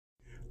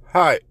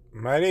Hi,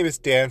 my name is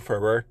Dan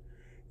Ferber,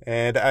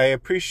 and I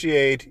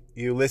appreciate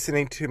you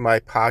listening to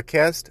my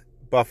podcast,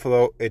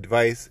 Buffalo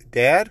Advice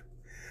Dad.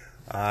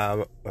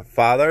 I'm a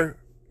father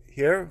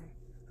here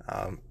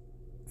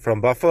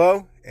from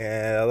Buffalo,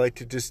 and I like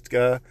to just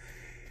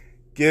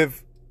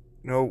give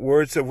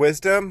words of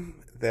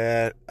wisdom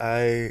that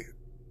I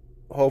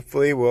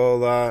hopefully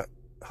will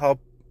help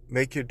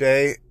make your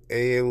day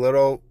a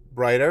little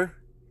brighter.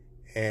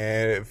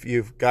 And if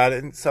you've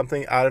gotten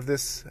something out of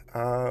this,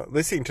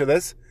 listening to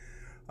this,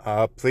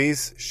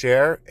 please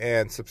share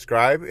and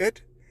subscribe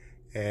it.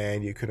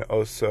 And you can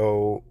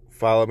also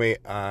follow me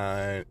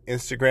on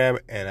Instagram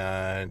and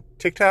on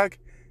TikTok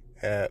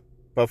at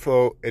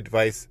Buffalo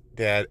Advice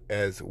Dad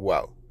as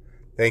well.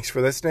 Thanks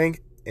for listening.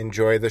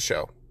 Enjoy the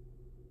show.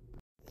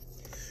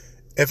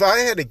 If I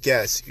had to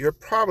guess, you're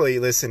probably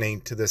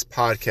listening to this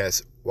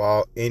podcast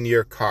while in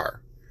your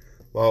car.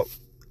 Well,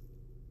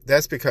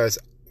 that's because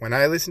when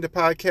I listen to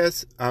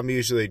podcasts, I'm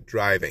usually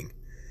driving.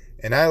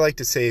 And I like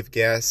to save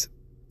gas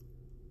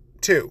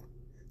too.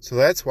 So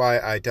that's why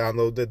I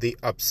downloaded the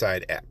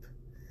Upside app.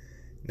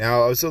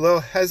 Now, I was a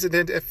little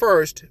hesitant at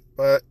first,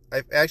 but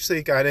I've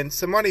actually gotten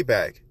some money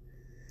back.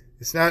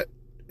 It's not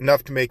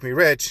enough to make me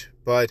rich,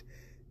 but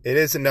it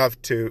is enough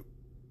to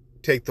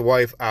take the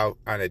wife out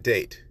on a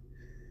date.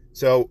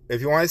 So if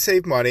you want to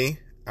save money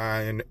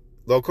on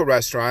local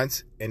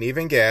restaurants and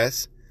even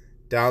gas,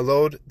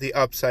 download the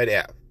Upside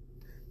app.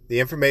 The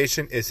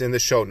information is in the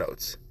show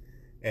notes.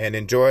 And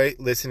enjoy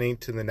listening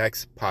to the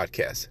next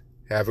podcast.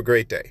 Have a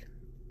great day.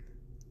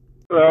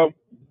 Hello.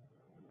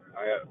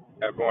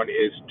 Everyone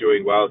is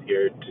doing well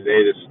here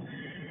today, this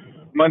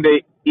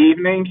Monday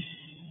evening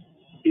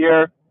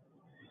here.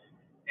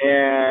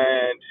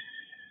 And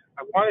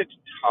I wanted to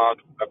talk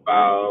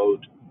about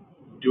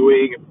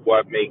doing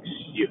what makes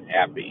you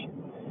happy.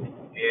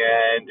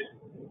 And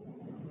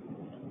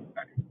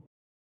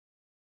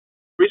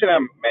the reason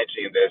I'm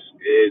mentioning this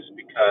is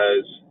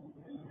because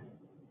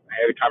I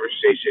had a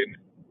conversation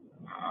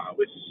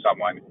with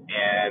someone,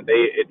 and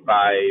they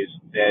advise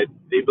that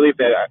they believe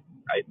that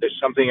there's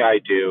something I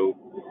do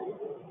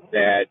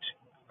that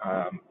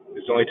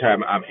is the only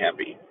time I'm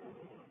happy.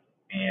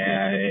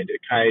 And it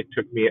kind of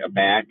took me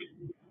aback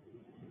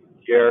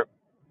here,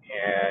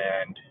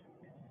 and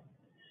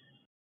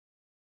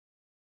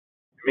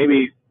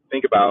maybe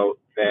think about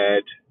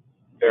that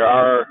there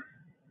are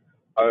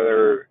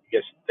other,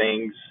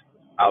 things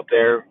out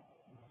there,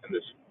 and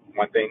this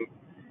one thing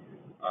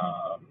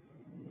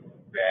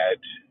that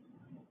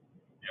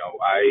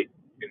I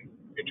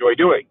enjoy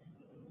doing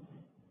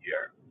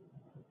here.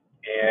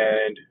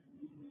 And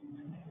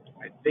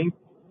I think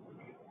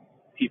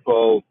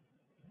people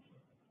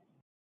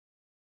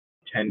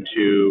tend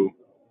to,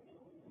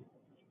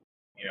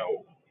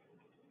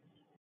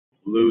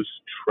 lose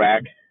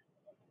track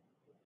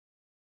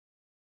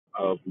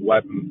of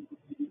what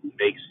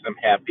makes them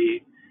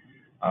happy.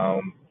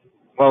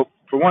 Well,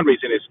 for one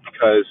reason, it's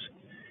because,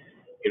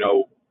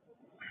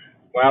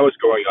 when I was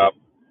growing up,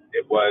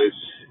 it was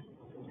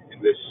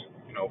in this,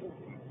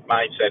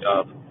 mindset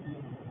of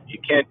you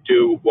can't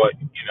do what,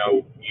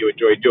 you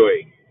enjoy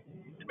doing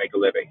to make a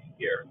living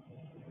here.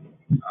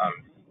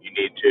 You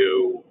need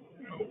to,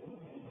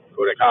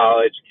 go to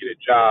college, get a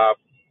job,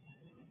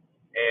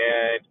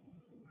 and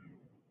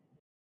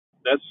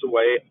that's the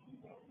way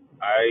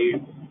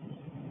I,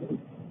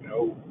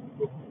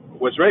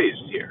 was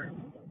raised here.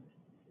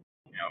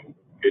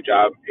 Good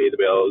job, pay the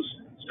bills,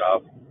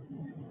 stuff,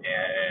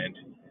 and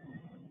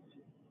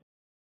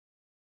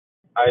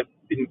I've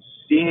been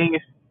seeing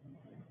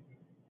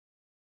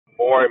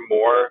more and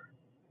more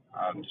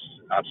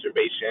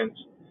observations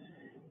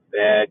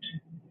that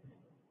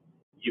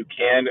you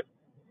can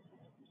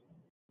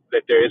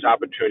that there is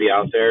opportunity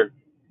out there,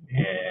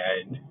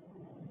 and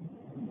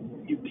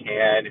you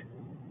can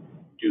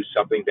do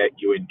something that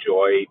you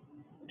enjoy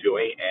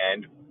doing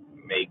and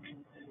make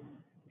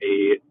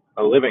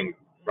a living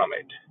from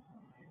it.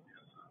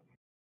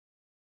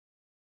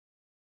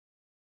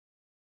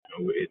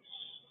 It's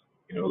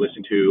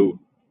listen to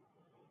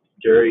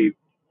Gary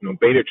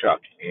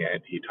Vaynerchuk,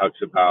 and he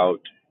talks about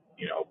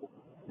you know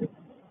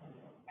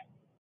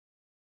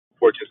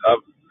importance of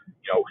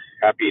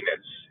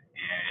happiness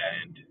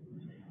and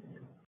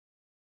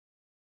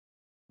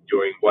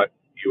doing what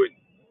you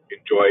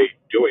enjoy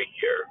doing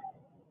here.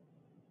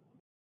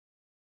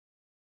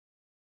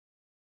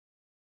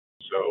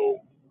 So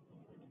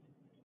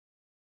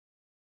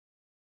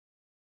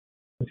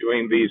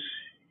doing these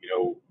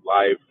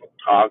live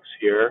talks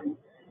here,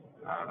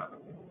 uh,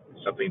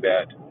 something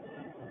that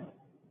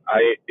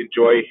I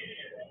enjoy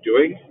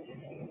doing,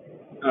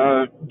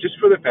 just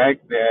for the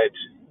fact that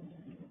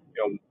you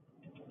know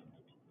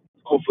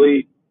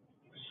hopefully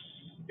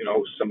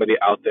somebody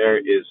out there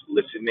is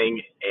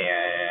listening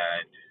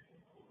and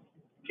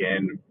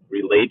can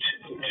relate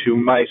to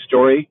my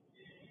story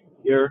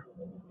here.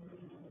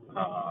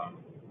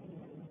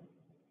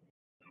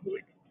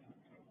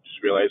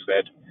 Just realize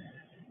that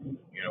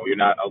you're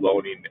not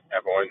alone in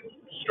everyone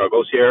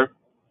struggles here.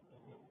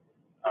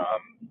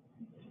 Um,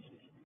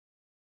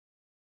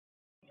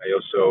 I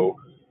also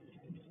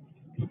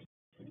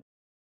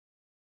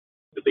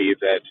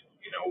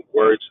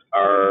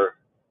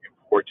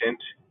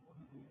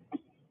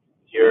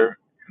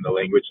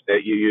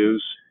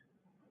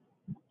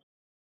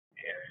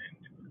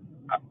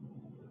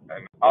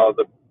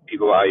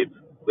people I've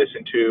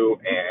listened to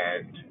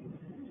and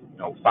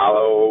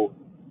follow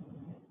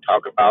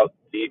talk about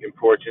the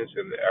importance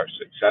and are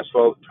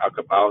successful, talk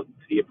about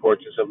the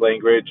importance of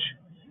language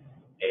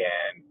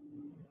and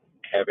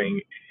having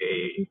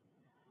a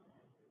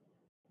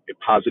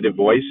positive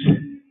voice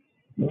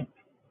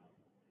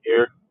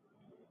here.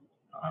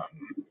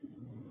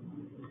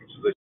 Let's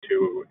listen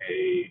to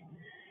a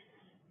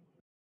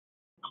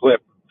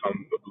clip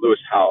from Lewis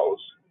Howes'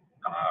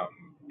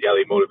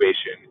 Daily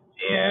Motivation,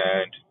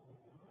 and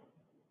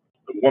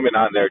the woman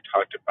on there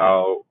talked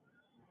about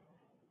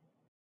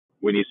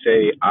when you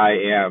say "I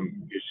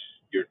am,"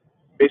 you're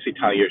basically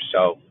telling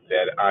yourself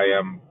that I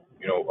am,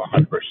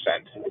 100%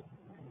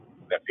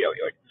 that feeling.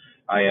 Like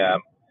I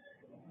am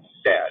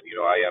sad,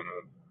 I am,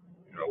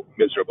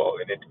 miserable,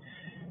 and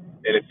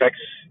it affects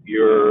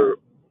your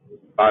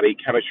body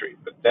chemistry.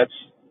 But that's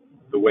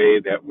the way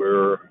that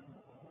we're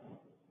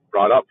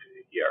brought up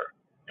here.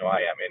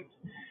 I am, and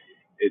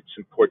it's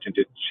important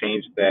to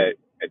change that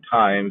at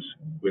times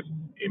with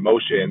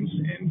emotions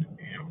and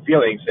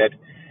feelings that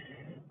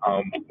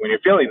when you're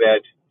feeling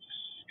that,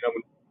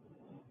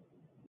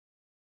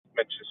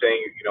 mention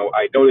saying,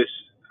 I notice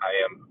I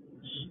am,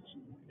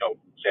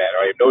 sad,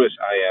 or I notice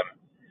I am,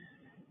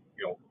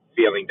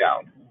 feeling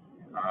down,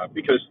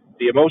 because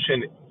the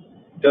emotion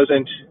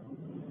doesn't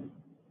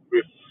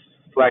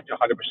reflect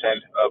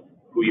 100% of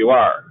who you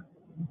are.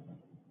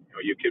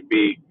 You could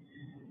be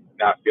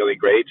not feeling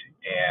great,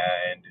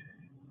 and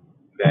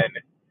then,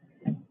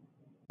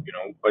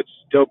 but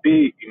still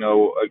be,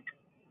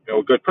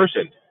 a good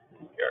person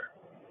here.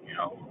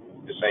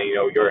 Just saying,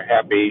 you're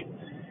happy.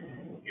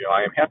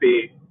 I am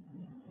happy.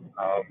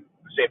 The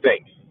same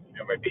thing.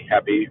 Might be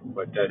happy,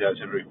 but that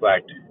doesn't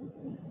reflect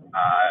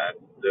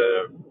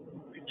the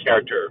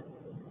character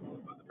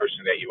of the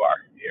person that you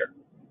are here.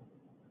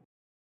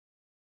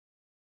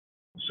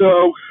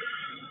 So,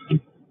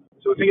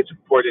 I think it's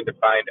important to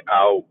find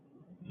out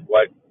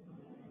what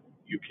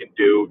you can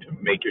do to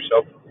make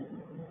yourself,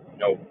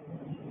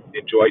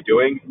 enjoy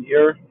doing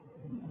here.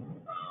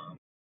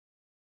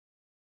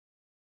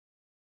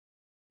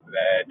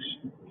 That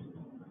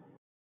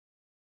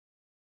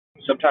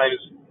sometimes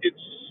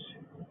it's,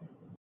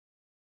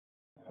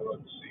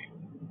 let's see,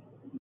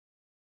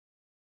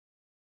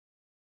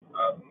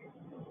 um,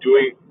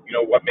 doing,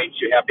 what makes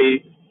you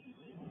happy.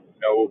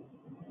 I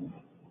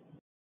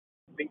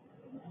think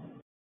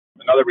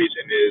another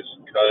reason is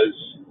because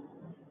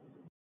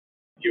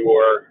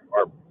or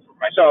for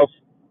myself,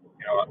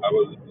 I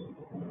was,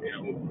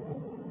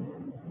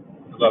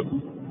 love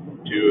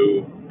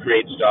to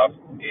create stuff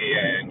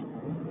and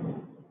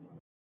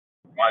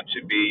want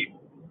to be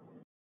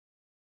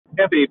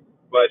happy,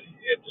 but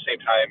at the same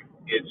time,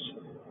 it's,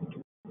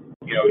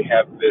 you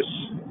have this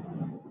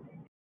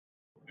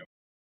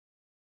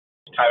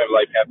time of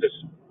life, have this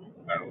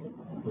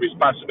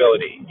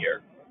responsibility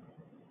here,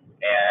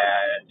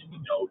 and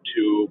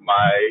to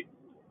my,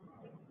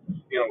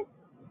 you know,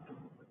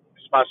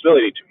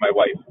 responsibility to my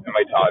wife and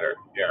my daughter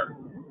here.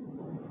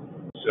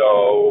 So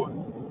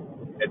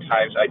at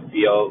times I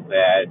feel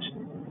that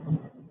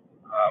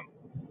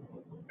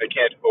I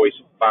can't always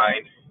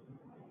find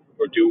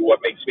or do what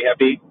makes me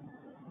happy,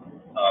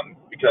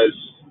 because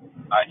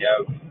I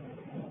have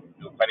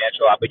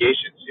financial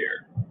obligations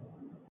here.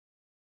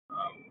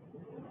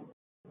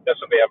 That's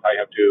something I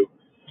have to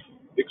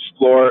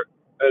explore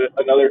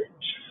another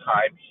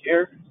time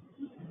here.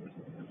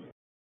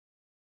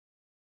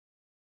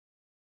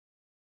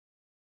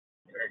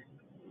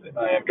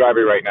 I am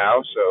driving right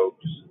now, so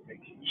just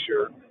making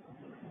sure.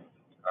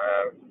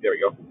 There we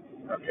go.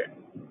 Okay.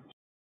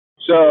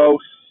 So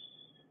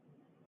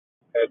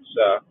it's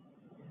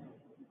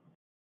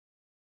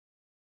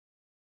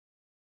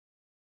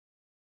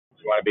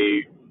you want to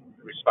be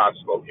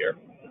responsible here.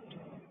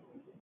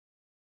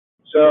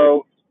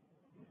 So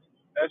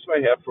that's what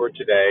I have for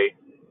today.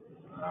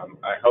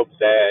 I hope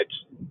that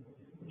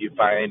you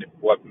find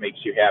what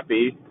makes you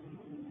happy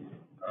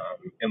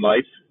in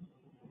life.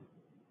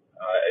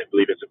 I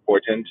believe it's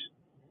important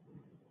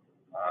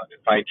to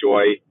find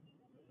joy,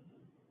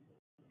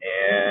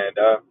 and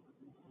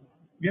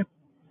yeah,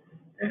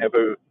 and have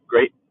a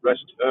great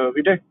rest of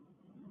your day.